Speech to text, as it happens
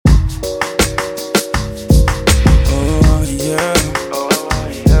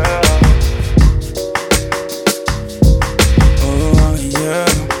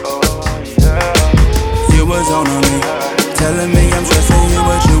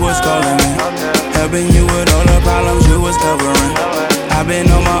calling me, helping you with all the problems you was covering. I've been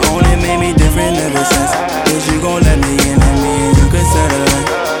on my own, it made me different ever since. Is you gon' let me in and me and you can settle in?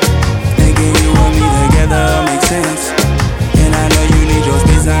 Thinking you and me together makes sense, and I know you need your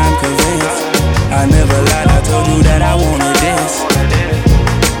space, I'm convinced. I never lied, I told you that I wanted this.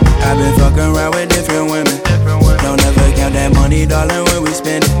 I've been fucking around with different women. Don't ever count that money, darling, when we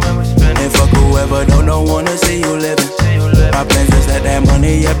spend it. And fuck whoever don't wanna see you living. My plans is set that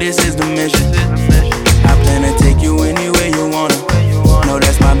money up, this is the mission. I plan to take you anywhere you wanna. Know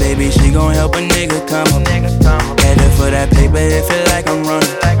that's my baby, she gon' help a nigga come up. Headed for that paper, it feel like I'm running.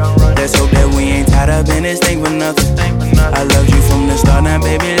 Let's hope that we ain't tied up in this thing for nothing. I loved you from the start, now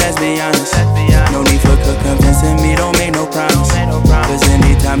baby, let's be honest. No need for convincing me, don't make no promise. Cause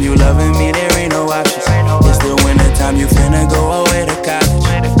anytime you loving me, there ain't no options. It's the winter time, you finna go away to college.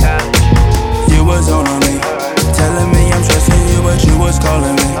 You was on me, telling me I'm trusting you, but you was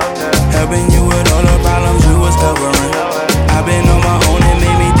calling me, helping you with all the problems you was covering. I've been on my own, it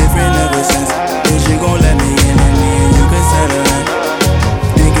made me different ever since. Is you gon' let me in and me and you can settle in?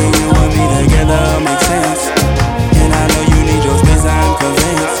 Thinking you and me together makes sense, and I know you need your space, I'm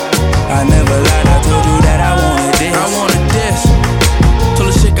convinced. I never lied, I told you that I wanted this. I wanted this, told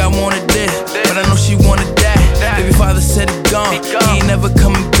her shit I wanted this, but I know she wanted that. Baby father said he gone, he ain't never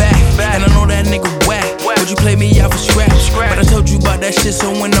coming back. And I know that nigga whack, would you play me out for scratch? But I told you about that shit, so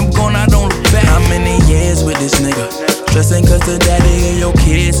when I'm gone, I don't look back. How many years with this nigga? Stressing cause the daddy and your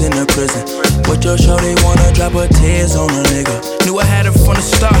kids in the prison. What your shorty wanna drop her tears on a nigga. Knew I had it from the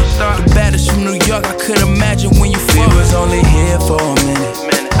start. The baddest from New York, I could imagine when you fought. We was only here for a minute.